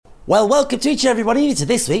Well, welcome to each and everybody to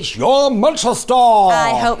this week's Your Manchester.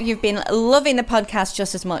 I hope you've been loving the podcast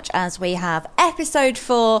just as much as we have. Episode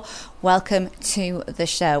 4, welcome to the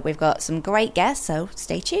show. We've got some great guests, so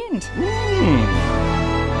stay tuned.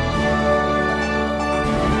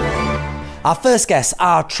 Our first guests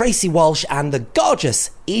are Tracy Walsh and the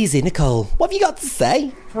gorgeous Easy Nicole. What have you got to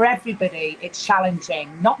say? For everybody, it's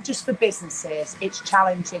challenging, not just for businesses, it's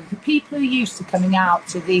challenging for people who are used to coming out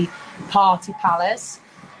to the party palace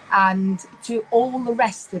and to all the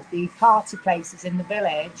rest of the party places in the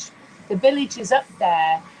village. The village is up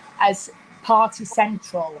there as party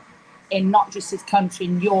central in not just this country,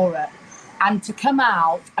 in Europe. And to come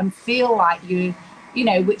out and feel like you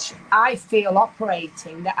know, which I feel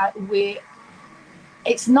operating, that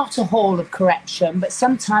it's not a hall of correction, but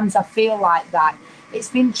sometimes I feel like that. It's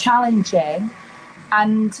been challenging.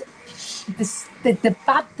 And the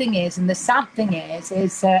bad thing is, and the sad thing is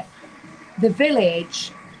that the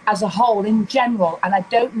village as a whole in general, and I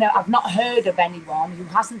don't know, I've not heard of anyone who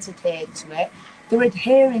hasn't adhered to it, they're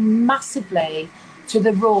adhering massively to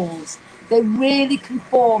the rules. They're really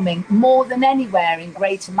conforming more than anywhere in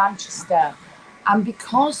Greater Manchester. And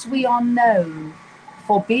because we are known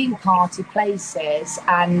for being party places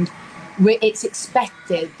and it's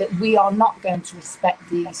expected that we are not going to respect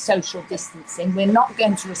the social distancing, we're not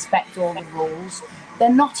going to respect all the rules. They're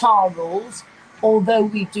not our rules. Although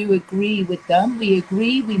we do agree with them, we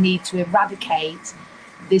agree we need to eradicate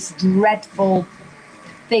this dreadful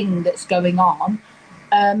thing that's going on.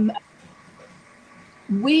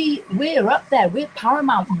 We're up there, we're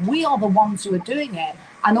paramount, we are the ones who are doing it.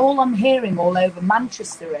 And all I'm hearing all over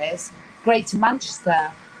Manchester is, Greater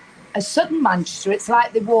Manchester, as Southern Manchester, it's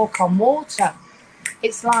like they walk on water.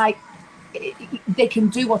 It's like they can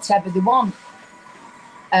do whatever they want.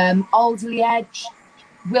 Alderley Edge,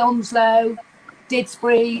 Wilmslow,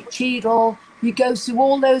 Didsbury, Cheadle, you go through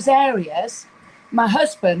all those areas. My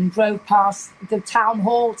husband drove past the town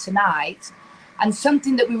hall tonight, and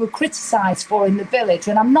something that we were criticised for in the village,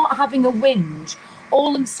 and I'm not having a whinge,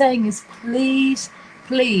 all I'm saying is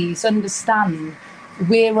please understand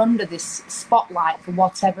we're under this spotlight for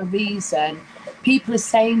whatever reason. People are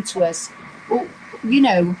saying to us, well, you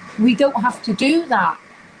know, we don't have to do that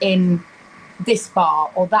in this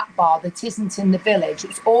bar or that bar that isn't in the village.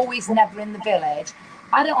 It's always never in the village.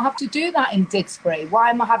 I don't have to do that in Didsbury.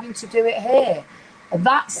 Why am I having to do it here?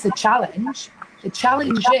 That's the challenge. The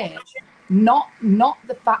challenge is not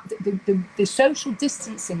the fact that the social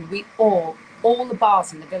distancing we all the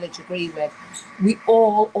bars in the village agree with.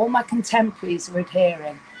 All my contemporaries are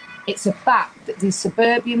adhering. It's a fact that the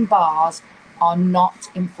suburban bars are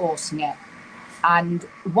not enforcing it. And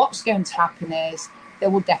what's going to happen is there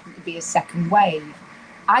will definitely be a second wave.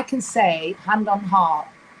 I can say, hand on heart,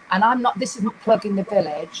 and this isn't plugging the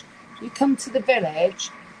village, you come to the village,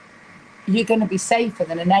 you're going to be safer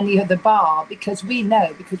than in any other bar, because we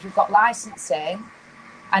know, because we've got licensing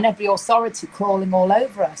and every authority crawling all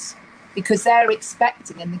over us, because they're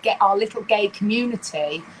expecting, and our little gay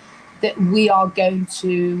community, that we are going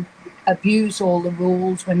to abuse all the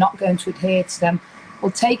rules, we're not going to adhere to them.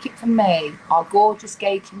 Well, take it from me, our gorgeous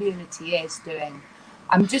gay community is doing.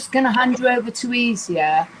 I'm just going to hand you over to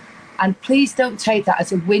Easier, and please don't take that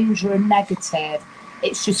as a whinge or a negative.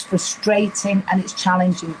 It's just frustrating and it's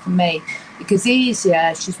challenging for me, because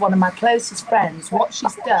Easier, she's one of my closest friends. What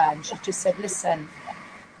she's done, she's just said, listen,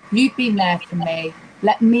 you've been there for me.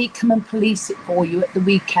 Let me come and police it for you at the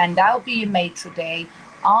weekend. I'll be your maitre d'.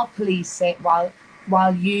 I'll police it while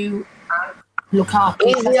you look after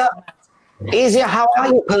it. Easier, how are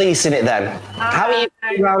you policing it then? How are you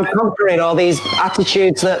going around conquering all these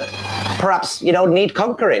attitudes that perhaps you don't need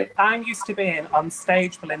conquering? I'm used to being on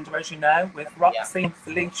stage, Belinda, as you know, with Roxy and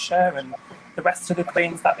Felicia and the rest of the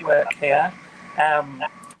queens that work here.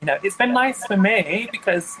 You know, it's been nice for me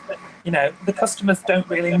because, you know, the customers don't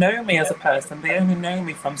really know me as a person. They only know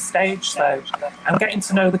me from stage. So I'm getting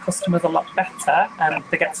to know the customers a lot better, and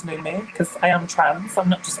they get to know me because I am trans. I'm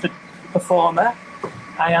not just a performer.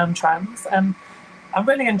 I am trans, and I'm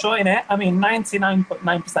really enjoying it. I mean,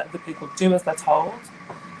 99.9% of the people do as they're told,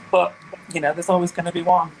 but, you know, there's always going to be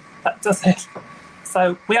one that does it.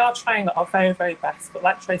 So we are trying our very, very best. But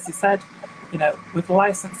like Tracy said, you know, with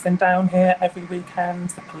licensing down here every weekend,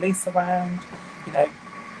 the police around, you know,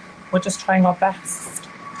 we're just trying our best.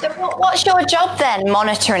 So what's your job then,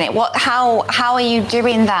 monitoring it? How are you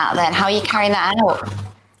doing that then? How are you carrying that out?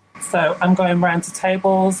 So I'm going around to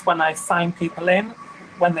tables when I sign people in,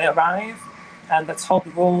 when they arrive, and they're told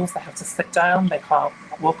the rules. They have to sit down. They can't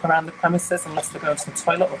walk around the premises unless they're going to the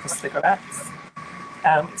toilet or for cigarettes.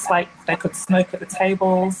 It's like they could smoke at the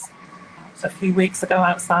tables. a few weeks ago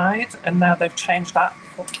outside, and now they've changed that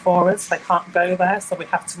for us. They can't go there, so we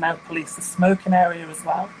have to now police the smoking area as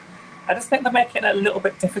well. I just think they're making it a little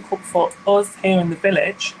bit difficult for us here in the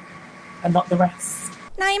village and not the rest.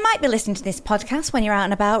 Now, you might be listening to this podcast when you're out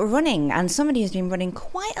and about running, and somebody who's been running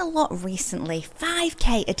quite a lot recently.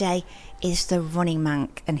 5K a day is the running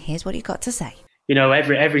mank, and here's what you've got to say. You know,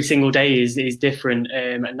 every single day is different,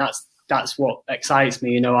 and that's what excites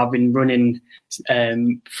me. You know, I've been running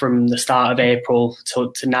from the start of April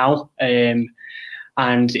to now,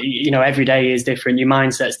 and you know, every day is different. Your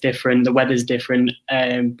mindset's different, the weather's different,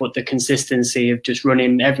 but the consistency of just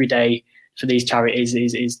running every day for these charities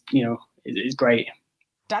is great.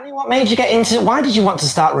 Danny, what made you get into? Why did you want to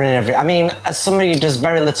start running I mean, as somebody who does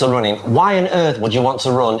very little running, why on earth would you want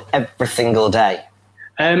to run every single day?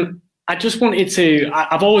 I just wanted to.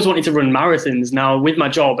 I've always wanted to run marathons. Now, with my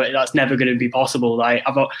job, that's never going to be possible. Like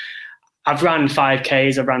I've ran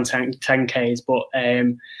 5Ks, I've ran 10Ks, but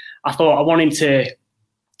I thought I wanted to.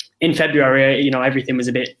 In February, you know, everything was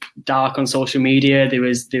a bit dark on social media. There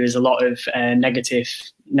was a lot of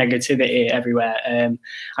negativity everywhere.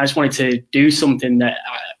 I just wanted to do something that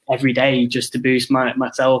every day just to boost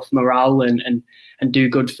myself morale and do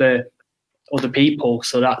good for other people.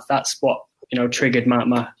 So that's what, you know, triggered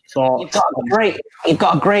my thoughts. You've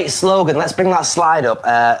got a great slogan. Let's bring that slide up.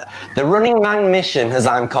 The Running Man Mission, as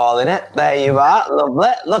I'm calling it. There you are.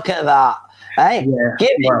 Lovely. Look at that. Hey,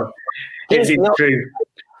 yeah. Is it true?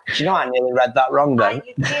 Do you know I nearly read that wrong then?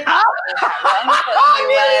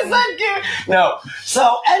 No.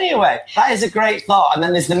 So anyway, that is a great thought. And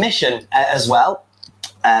then there's the mission as well,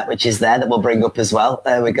 which is there that we'll bring up as well.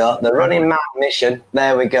 There we go. The Running Man Mission.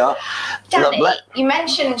 There we go. Danny, you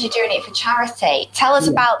mentioned you're doing it for charity. Tell us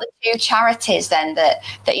about the two charities then that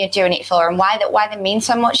you're doing it for and why they mean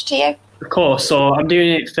so much to you. Of course. So I'm doing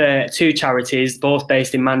it for two charities, both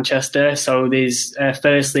based in Manchester. So there's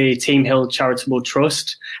firstly Team Hill Charitable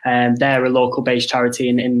Trust. They're a local-based charity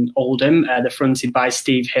in Oldham. They're fronted by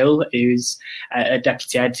Steve Hill, who's a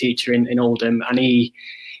deputy head teacher in Oldham. And he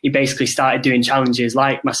basically started doing challenges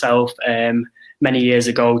like myself many years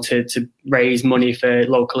ago to raise money for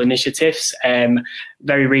local initiatives.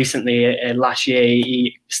 Very recently, last year,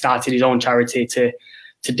 he started his own charity to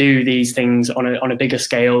do these things on a bigger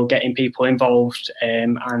scale, getting people involved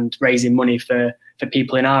and raising money for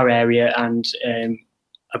people in our area and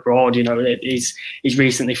abroad. You know, he's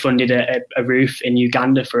recently funded a roof in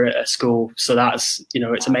Uganda for a school. So that's, you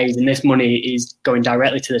know, it's amazing. This money is going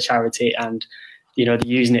directly to the charity and, you know, they're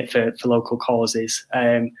using it for local causes.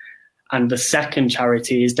 And the second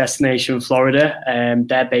charity is Destination Florida.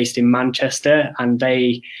 They're based in Manchester and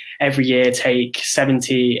they every year take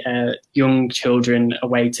 70 young children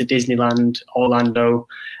away to Disneyland, Orlando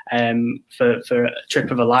for a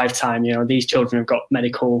trip of a lifetime. You know, these children have got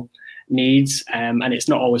medical needs and it's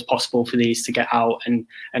not always possible for these to get out and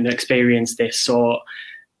experience this. So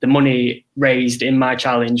the money raised in my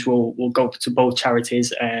challenge will go to both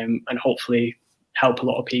charities and hopefully help a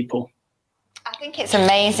lot of people. I think it's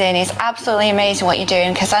amazing. It's absolutely amazing what you're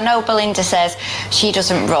doing because I know Belinda says she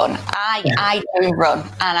doesn't run. I do run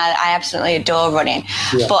and I absolutely adore running.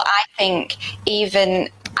 Yeah. But I think even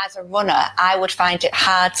as a runner, I would find it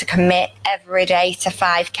hard to commit every day to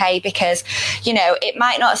 5K because, you know, it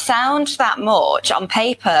might not sound that much on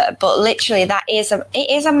paper, but literally it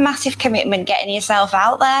is a massive commitment getting yourself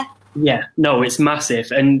out there. Yeah, no, it's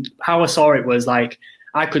massive. And how I saw it was like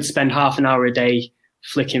I could spend half an hour a day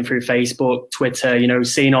flicking through Facebook, Twitter, you know,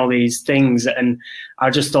 seeing all these things. And I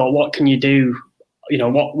just thought, what can you do? You know,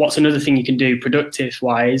 what's another thing you can do productive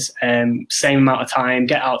wise? Same amount of time,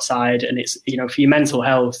 get outside. And it's, you know, for your mental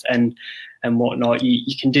health and whatnot,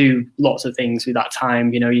 you can do lots of things with that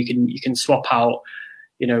time. You know, you can swap out,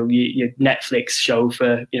 you know, your Netflix show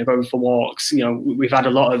for, you know, going for walks. You know, we've had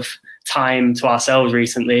a lot of time to ourselves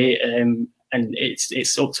recently and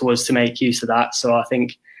it's up to us to make use of that. So I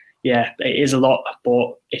think, yeah, it is a lot,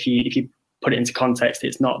 but if you put it into context,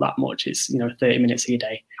 it's not that much. It's, you know, 30 minutes a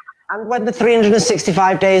day. And when the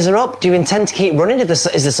 365 days are up, do you intend to keep running? Is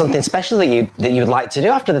there something special that you would like to do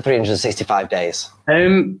after the 365 days?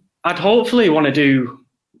 I'd hopefully want to do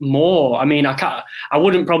more. I mean, I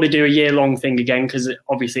wouldn't probably do a year-long thing again because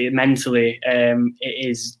obviously mentally it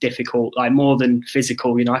is difficult, like more than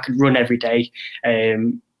physical. You know, I could run every day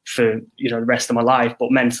for, you know, the rest of my life,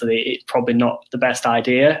 but mentally it's probably not the best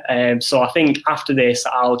idea. So I think after this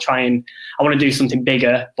I want to do something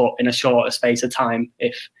bigger but in a shorter space of time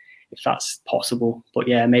if that's possible. But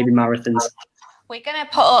yeah, maybe marathons. We're going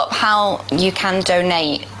to put up how you can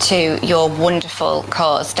donate to your wonderful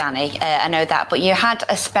cause, Danny. I know that, but you had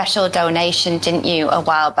a special donation, didn't you, a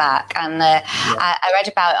while back? And I read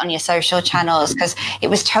about it on your social channels because it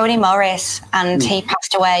was Tony Morris, and he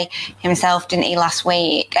passed away himself, didn't he, last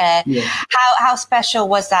week? How special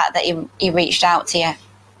was that he reached out to you?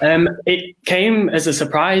 It came as a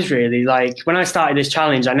surprise, really. Like, when I started this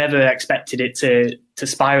challenge, I never expected it to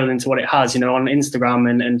spiral into what it has. You know, on Instagram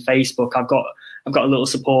and Facebook, I've got a little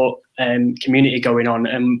support community going on.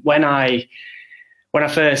 And when I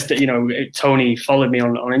first, you know, Tony followed me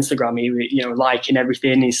on Instagram, he, you know, liking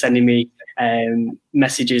everything, he's sending me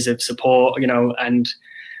messages of support, you know, and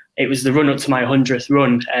it was the run up to my 100th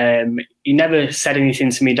run. He never said anything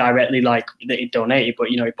to me directly, like that he donated, but,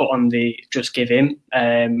 you know, he put on the Just Give Him,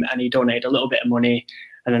 and he donated a little bit of money.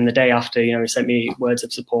 And then the day after, you know, he sent me words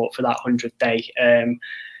of support for that 100th day.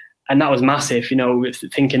 And that was massive, you know,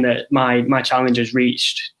 thinking that my challenge has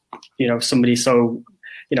reached, you know, somebody so,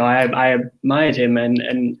 you know, I admired him,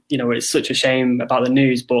 and, you know, it's such a shame about the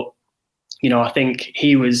news, but, you know, I think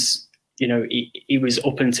he was, you know, he was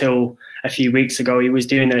up until a few weeks ago, he was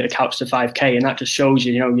doing a Couch to 5K, and that just shows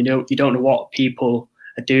you, you don't know what people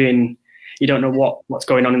are doing. You don't know what's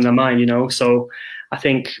going on in their mind, you know. So I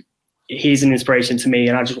think he's an inspiration to me,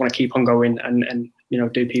 and I just want to keep on going and you know,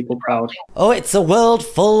 do people proud. Oh, it's a world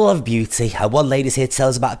full of beauty. One lady's here to tell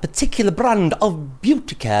us about a particular brand of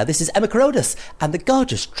beauty care. This is Emma Carodas and the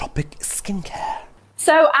gorgeous Tropic Skincare.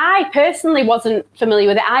 So I personally wasn't familiar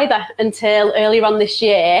with it either until earlier on this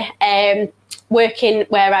year. Working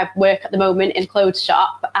where I work at the moment in a clothes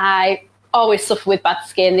shop, I always suffer with bad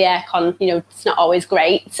skin. The aircon, you know, it's not always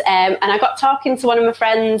great. And I got talking to one of my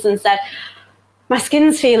friends and said, my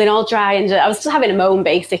skin's feeling all dry, and I was just having a moan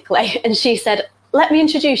basically. And she said, let me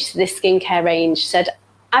introduce you to this skincare range. She said,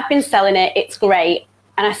 I've been selling it, it's great.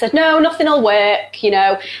 And I said, no, nothing will work. You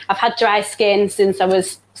know, I've had dry skin since I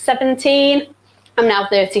was 17. I'm now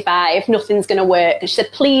 35, nothing's going to work. And she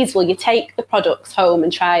said, please, will you take the products home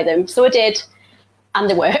and try them? So I did, and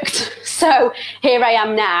they worked. So here I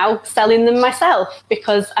am now selling them myself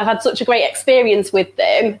because I've had such a great experience with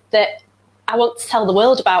them that I want to tell the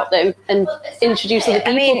world about them and introduce other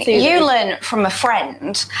people to them. You learn from a friend,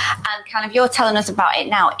 and kind of you're telling us about it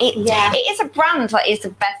now. It is a brand that is the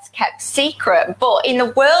best kept secret, but in the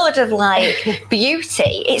world of like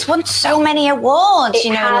beauty, it's won so many awards. It,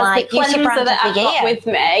 you know, like beauty brand that of the year. I've got with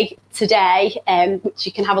me today, which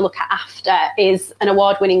you can have a look at after, is an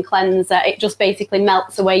award-winning cleanser. It just basically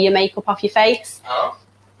melts away your makeup off your face. Oh.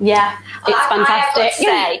 Yeah, it's fantastic. I have to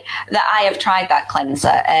say that I have tried that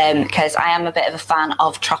cleanser because I am a bit of a fan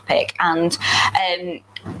of Tropic, and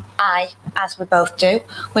I, as we both do,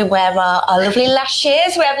 we wear our lovely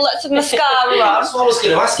lashes, we have lots of mascara on. That's what I was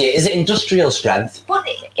going to ask you. Is it industrial strength? But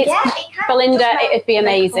Belinda, it'd be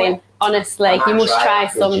amazing. Honestly, you must try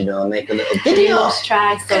some. You know, make a little video. You must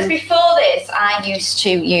try some. Because before this, I used to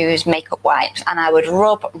use makeup wipes, and I would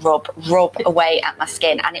rub away at my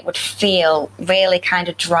skin, and it would feel really kind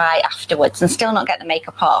of dry afterwards, and still not get the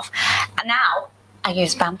makeup off. And now I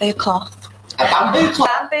use bamboo cloth. A bamboo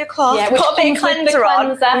cloth? Bamboo cloth. Yeah, put a bit of cleanser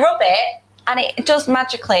on, rub it, and it does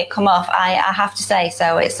magically come off, I have to say.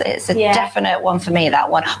 So it's a definite one for me, that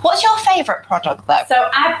one. What's your favourite product, though? So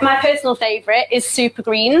my personal favourite is Super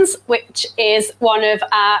Greens, which is one of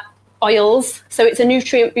our oils. So it's a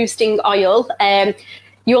nutrient boosting oil.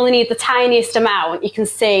 You only need the tiniest amount. You can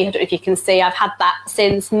see, I don't know if you can see, I've had that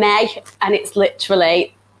since May, and it's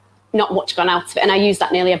literally not much gone out of it, and I use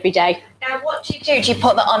that nearly every day. Now, what do you do? Do you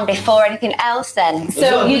put that on before anything else then?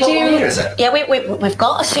 So you do... Yeah, we've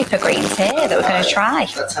got a Super Greens here that we're going to try.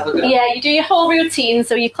 Let's have a go. Yeah, you do your whole routine.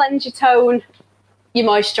 So you cleanse, your tone, you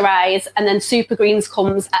moisturise, and then Super Greens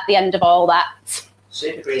comes at the end of all that.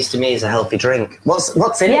 Super Greens to me is a healthy drink. What's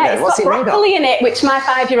in it? Yeah, What's it's got broccoli in it, which my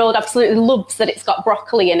 5-year-old absolutely loves that it's got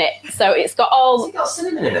broccoli in it. So it's got all... Has it got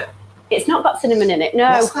cinnamon in it? It's not got cinnamon in it, no.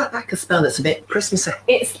 What's that like a smell that's a bit Christmassy?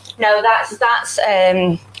 It's like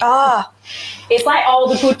all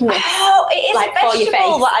the goodness. Oh, it is like, a vegetable, for your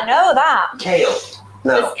face. but I know that. Kale.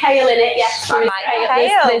 No. There's kale in it, yes.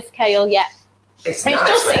 There's kale, yeah. It's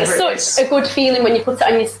such a good feeling when you put it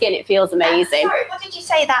on your skin. It feels amazing. Sorry, what did you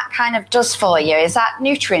say that kind of does for you? Is that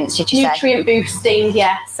nutrients, did you say? Nutrient boosting,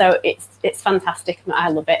 yeah. So it's fantastic. I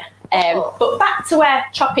love it. But back to where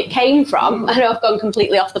Tropic came from. I know I've gone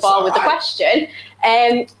completely off the ball with the question.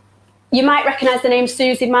 You might recognise the name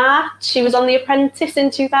Susie March. She was on The Apprentice in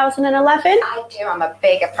 2011. I do. I'm a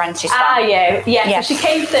big Apprentice fan. Ah, yeah. Yes. So she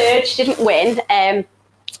came third. She didn't win.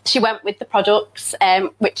 She went with the products,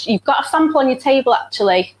 which you've got a sample on your table,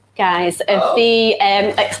 actually, guys, of the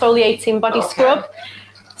exfoliating body scrub.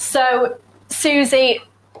 So Susie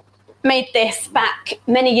made this back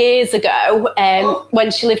many years ago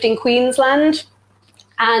when she lived in Queensland.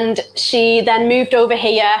 And she then moved over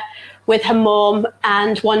here with her mum,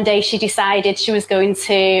 and one day she decided she was going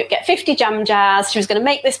to get 50 jam jars, she was going to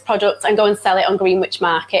make this product and go and sell it on Greenwich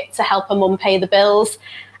Market to help her mum pay the bills.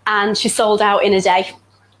 And she sold out in a day.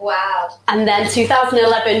 Wow. And then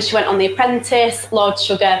 2011, she went on The Apprentice, Lord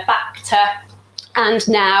Sugar backed her, and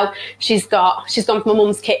now she's gone from her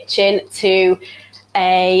mum's kitchen to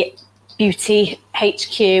a beauty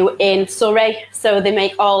HQ in Surrey. So they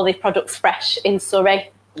make all the products fresh in Surrey.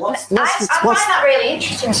 I find that really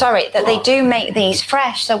interesting, that they do make these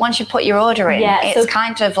fresh. So once you put your order in, it's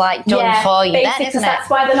kind of like done for you then, isn't it? That's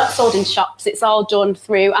why they're not sold in shops. It's all done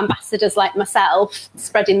through ambassadors like myself,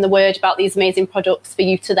 spreading the word about these amazing products for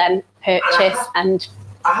you to then purchase. And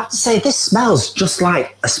I have to say, this smells just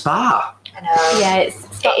like a spa. I know. Yeah,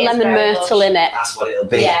 it's got lemon myrtle in it. That's what it'll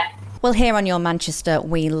be. Yeah. Well, here on Your Manchester,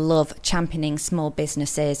 we love championing small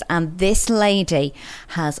businesses, and this lady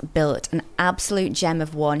has built an absolute gem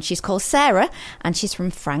of one. She's called Sarah, and she's from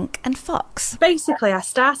Frank and Fox. Basically, I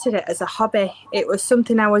started it as a hobby. It was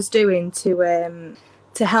something I was doing to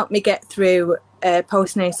help me get through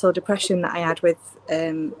postnatal depression that I had with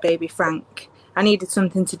baby Frank. I needed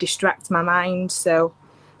something to distract my mind, and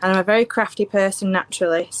I'm a very crafty person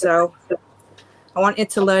naturally, so I wanted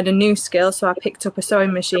to learn a new skill, so I picked up a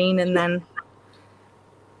sewing machine, and then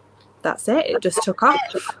that's it. It just took off.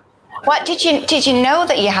 What did you know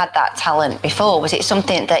that you had that talent before? Was it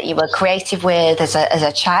something that you were creative with as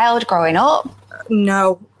a child growing up?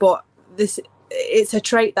 No, but it's a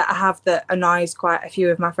trait that I have that annoys quite a few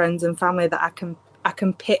of my friends and family, that I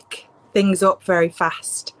can pick things up very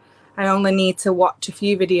fast. I only need to watch a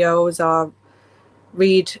few videos or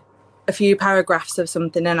read a few paragraphs of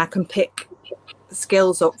something, and I can pick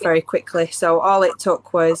skills up very quickly. So all it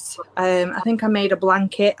took was I think I made a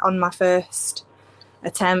blanket on my first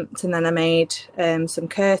attempt, and then I made some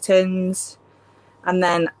curtains, and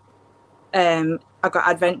then I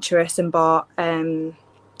got adventurous and bought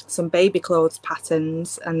some baby clothes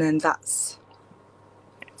patterns, and then that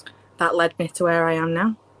led me to where I am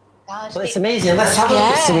now. Well, it's amazing. Let's have a look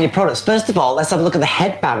at some of your products. First of all, let's have a look at the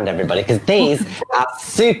headband, everybody, because these are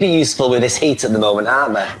super useful with this heat at the moment,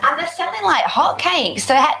 aren't they? And they're selling like hotcakes.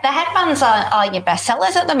 The headbands are your best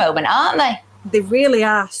sellers at the moment, aren't they? They really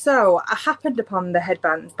are. So I happened upon the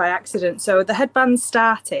headbands by accident. So the headbands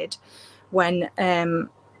started when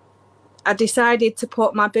I decided to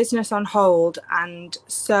put my business on hold and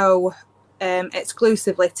sew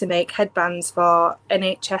exclusively to make headbands for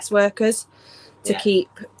NHS workers to keep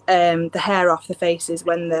the hair off the faces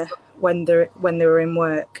when they were in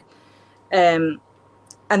work, and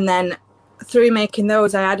then through making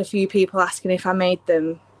those, I had a few people asking if I made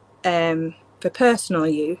them for personal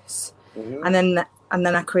use, and then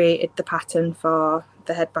I created the pattern for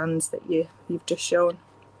the headbands that you've just shown.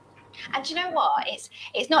 And do you know what?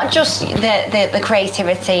 It's not just the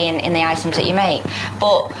creativity in the items that you make,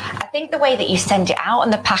 but I think the way that you send it out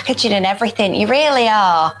and the packaging and everything, you really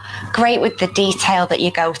are great with the detail that you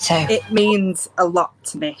go to. It means a lot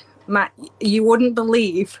to me. Matt, you wouldn't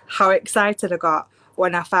believe how excited I got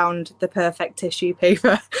when I found the perfect tissue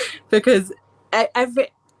paper, because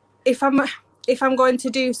if I'm going to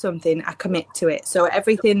do something, I commit to it. So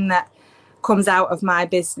everything that comes out of my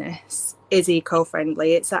business is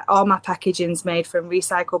eco-friendly. It's like all my packaging's made from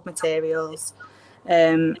recycled materials,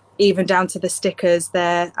 even down to the stickers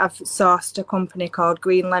there. I've sourced a company called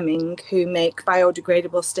Green Lemming who make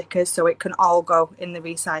biodegradable stickers, so it can all go in the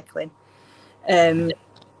recycling.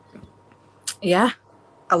 Yeah,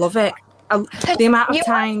 I love it. The amount of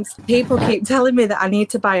times people keep telling me that I need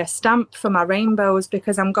to buy a stamp for my rainbows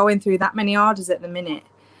because I'm going through that many orders at the minute.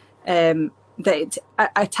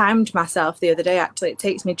 I timed myself the other day, actually. It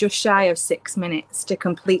takes me just shy of 6 minutes to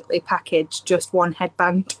completely package just one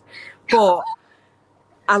headband. But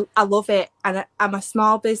I love it, and I'm a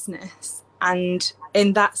small business, and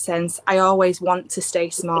in that sense I always want to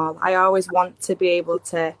stay small. I always want to be able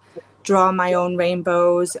to draw my own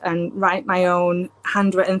rainbows and write my own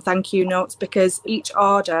handwritten thank you notes, because each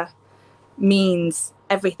order means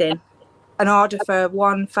everything. An order for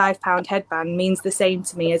one £5 headband means the same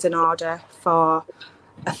to me as an order for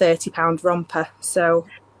a £30 romper. So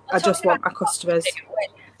I just want my customers.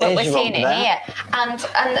 But we're seeing it here,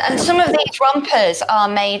 and some of these rompers are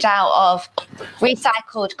made out of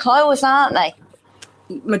recycled clothes, aren't they?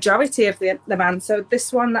 Majority of the man. So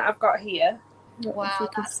this one that I've got here. Wow,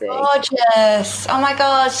 that's gorgeous! Oh my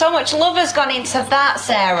God, so much love has gone into that,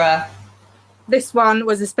 Sarah. This one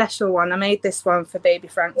was a special one. I made this one for baby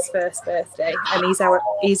Frank's first birthday, and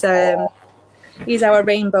He's our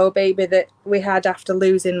rainbow baby that we had after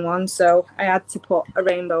losing one, so I had to put a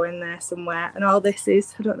rainbow in there somewhere. And all this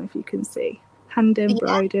is, I don't know if you can see, hand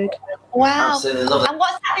embroidered. Wow. Absolutely love it. And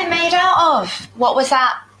what's that been made out of? What was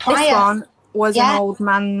that prior? This one was an old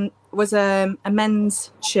man, was a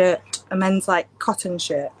men's shirt, a men's like cotton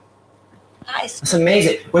shirt. That's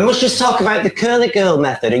amazing. We must just talk about the curly girl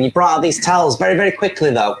method, and you brought out these towels very, very quickly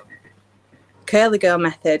though. Curly girl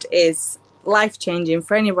method is life-changing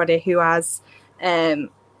for anybody who has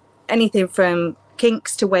anything from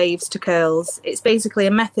kinks to waves to curls. It's basically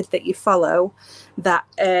a method that you follow that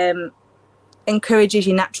encourages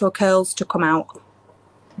your natural curls to come out.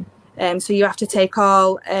 So you have to take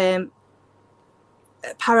all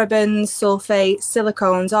parabens, sulfates,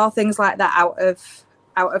 silicones, all things like that out of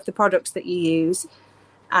the products that you use,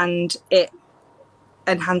 and it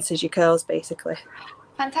enhances your curls basically.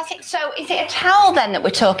 Fantastic. So is it a towel then that we're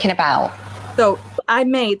talking about? So I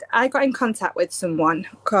got in contact with someone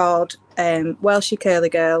called Welshie Curly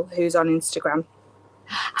Girl who's on Instagram.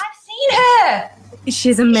 I've seen her.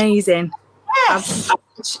 She's amazing. Yes.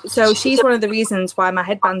 So she's one of the reasons why my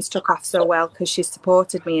headbands took off so well, because she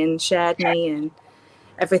supported me and shared me and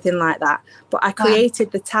everything like that. But I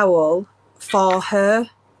created the towel for her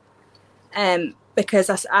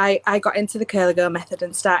because I got into the Curly Girl method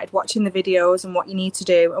and started watching the videos and what you need to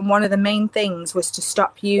do. And one of the main things was to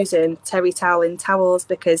stop using terry towel in towels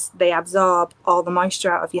because they absorb all the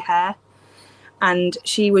moisture out of your hair. And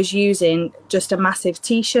she was using just a massive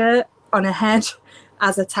T-shirt on her head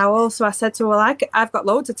as a towel. So I said to her, well, I've got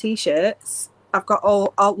loads of T-shirts. I've got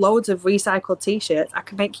all loads of recycled T-shirts. I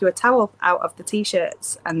can make you a towel out of the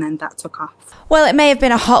T-shirts. And then that took off. Well, it may have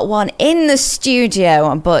been a hot one in the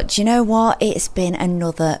studio, but do you know what? It's been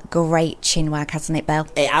another great chinwag, hasn't it, Belle?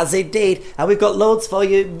 It has indeed. And we've got loads for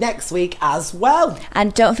you next week as well.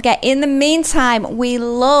 And don't forget, in the meantime, we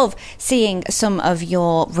love seeing some of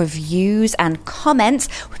your reviews and comments.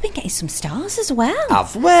 We've been getting some stars as well.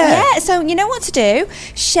 Have we? Yeah, so you know what to do.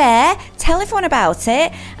 Share, tell everyone about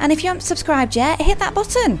it. And if you haven't subscribed yet, hit that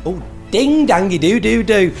button. Oh, ding dangy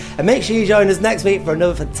do. And make sure you join us next week for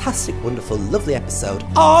another fantastic, wonderful, lovely episode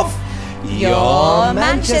of Your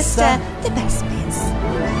Manchester, the best beer.